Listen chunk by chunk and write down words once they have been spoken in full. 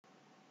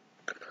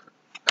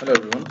Hello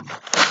everyone.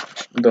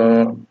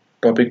 The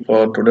topic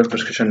for today's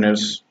discussion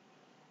is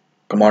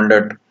command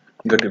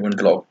get event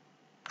log.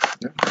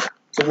 Yeah.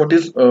 So what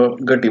is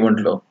get event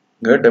log?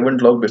 Get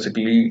event log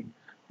basically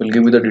will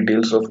give you the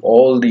details of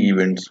all the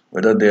events,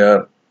 whether they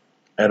are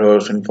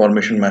errors,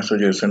 information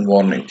messages, and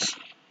warnings,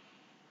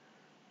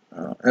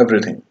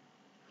 everything.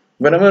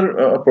 Whenever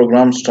a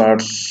program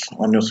starts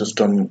on your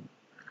system,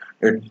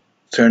 it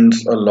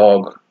sends a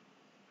log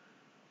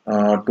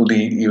to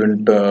the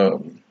event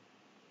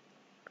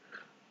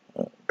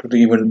to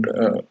the event.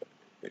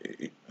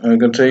 I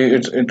can say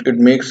it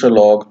makes a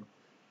log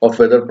of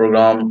whether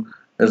program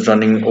is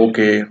running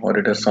okay or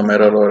it has some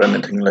error or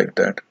anything like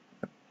that.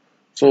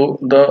 So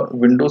the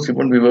Windows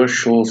Event Viewer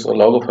shows a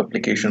log of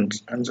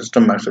applications and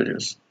system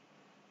messages,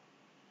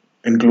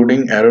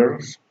 including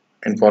errors,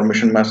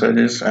 information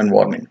messages, and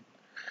warning.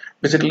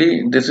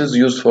 Basically, this is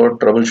used for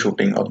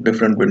troubleshooting of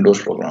different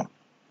Windows program.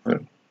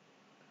 Okay.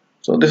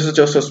 So this is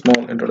just a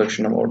small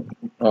introduction about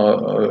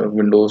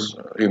Windows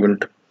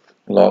Event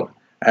Log,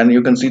 and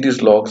you can see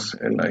these logs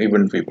in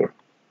Event Viewer.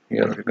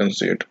 Here you can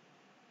see it.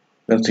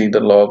 You can see the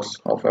logs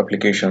of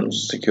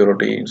applications,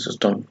 security,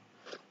 system,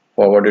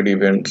 forwarded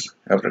events,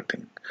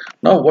 everything.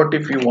 Now what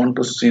if you want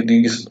to see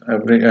these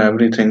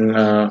everything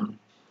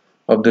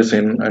of this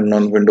in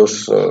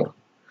non-Windows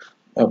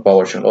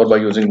PowerShell or by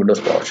using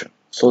Windows PowerShell?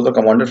 So the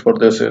command for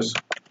this is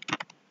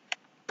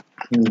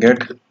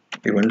get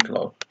event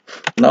log.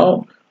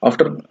 Now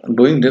after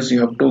doing this,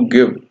 you have to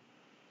give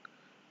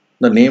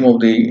the name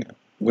of the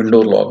window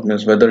log,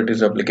 means whether it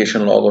is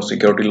application log or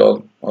security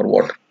log or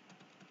what.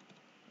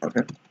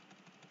 Okay.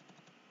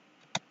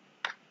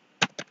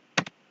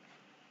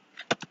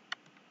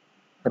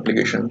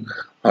 Application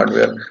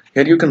hardware.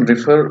 Here you can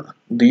refer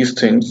these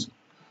things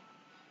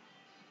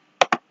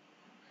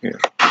here.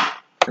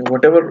 So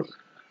whatever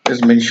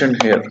is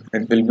mentioned here,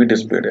 it will be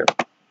displayed here.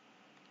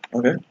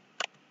 Okay,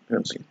 you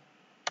can see.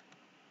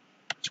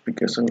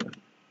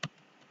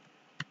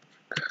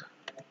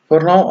 For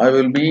now, I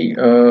will be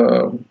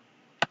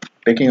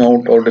taking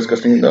out or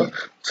discussing the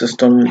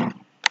system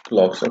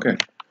logs. Okay,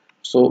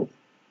 so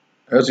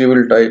as you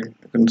will type,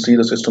 you can see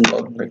the system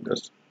log like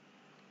this.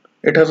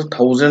 It has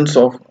thousands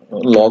of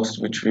logs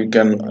which we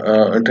can.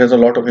 It has a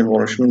lot of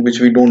information which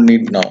we don't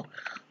need now.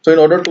 So in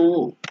order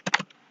to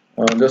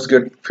just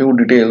get few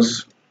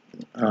details,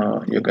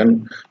 you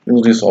can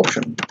use this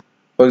option.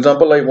 For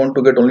example, I want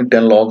to get only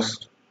 10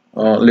 logs,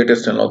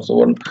 latest 10 logs. So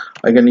one,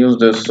 I can use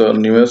this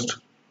newest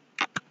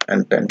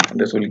and 10, and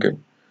this will give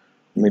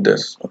me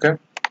this. Okay.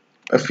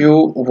 If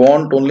you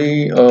want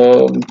only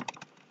uh,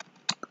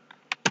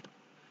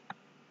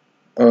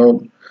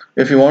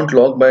 if you want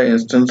log by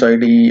instance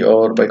ID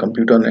or by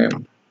computer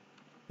name,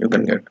 you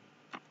can get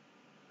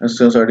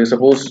instance ID.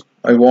 Suppose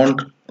I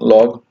want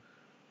log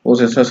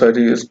whose instance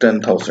ID is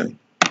 10,000.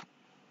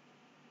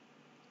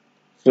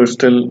 So it's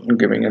still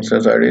giving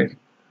instance ID,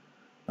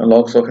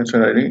 logs of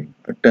instance ID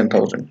at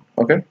 10,000.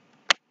 Okay.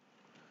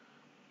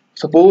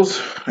 Suppose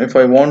if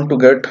I want to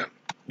get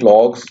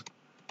logs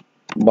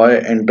by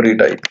entry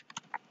type.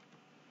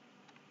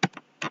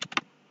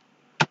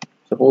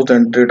 Suppose the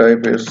entry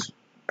type is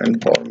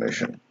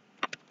information.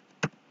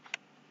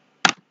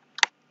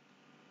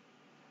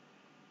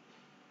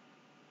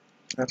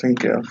 I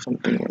think yeah,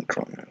 something went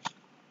wrong here.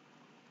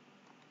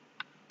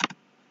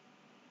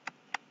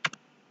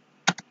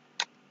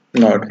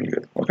 Now it will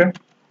give. Okay.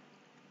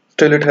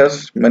 Still it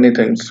has many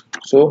things.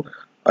 So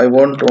I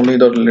want only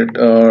the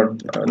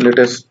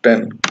latest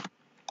 10.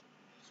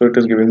 So it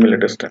is giving me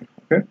latest 10.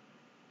 Okay.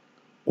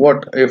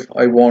 What if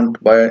I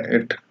want by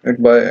it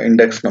by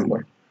index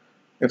number?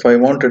 If I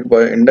want it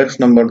by index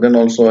number, then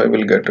also I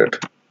will get it.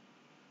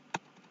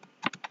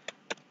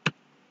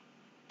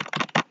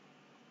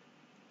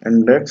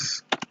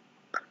 Index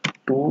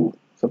to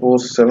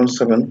suppose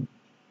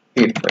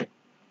 7785.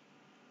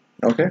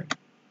 Okay.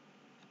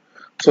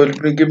 So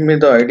it will give me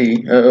the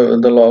ID,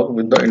 the log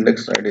with the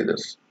index ID.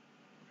 This.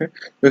 Okay.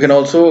 We can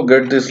also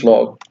get this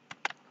log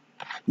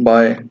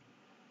by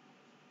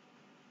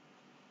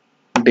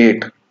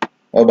date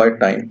or by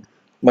time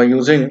by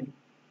using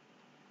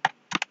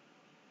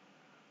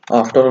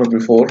after or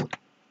before.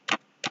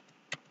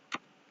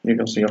 You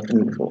can see after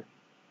and before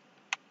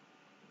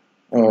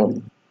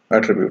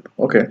attribute.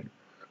 Okay.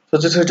 So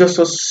this is just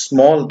a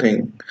small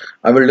thing.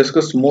 I will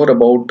discuss more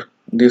about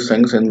these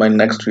things in my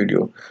next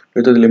video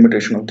due to the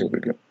limitation of the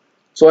video.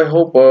 So I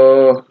hope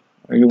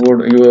you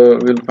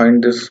will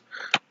find this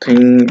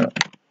thing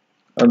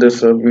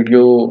this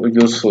video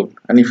useful,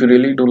 and if you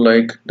really do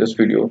like this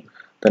video,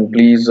 then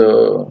please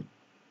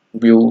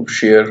view,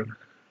 share,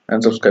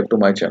 and subscribe to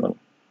my channel.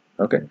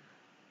 Okay,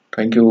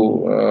 thank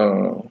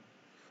you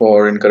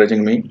for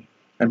encouraging me,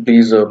 and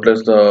please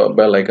press the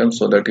bell icon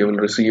so that you will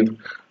receive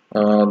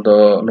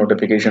the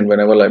notification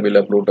whenever I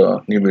will upload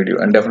a new video.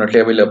 And definitely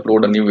I will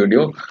upload a new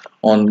video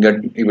on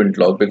Get Event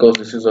Log, because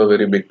this is a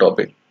very big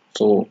topic.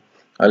 So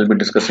I will be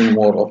discussing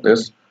more of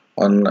this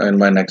on in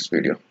my next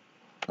video.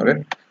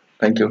 Okay,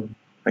 thank you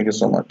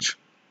so much.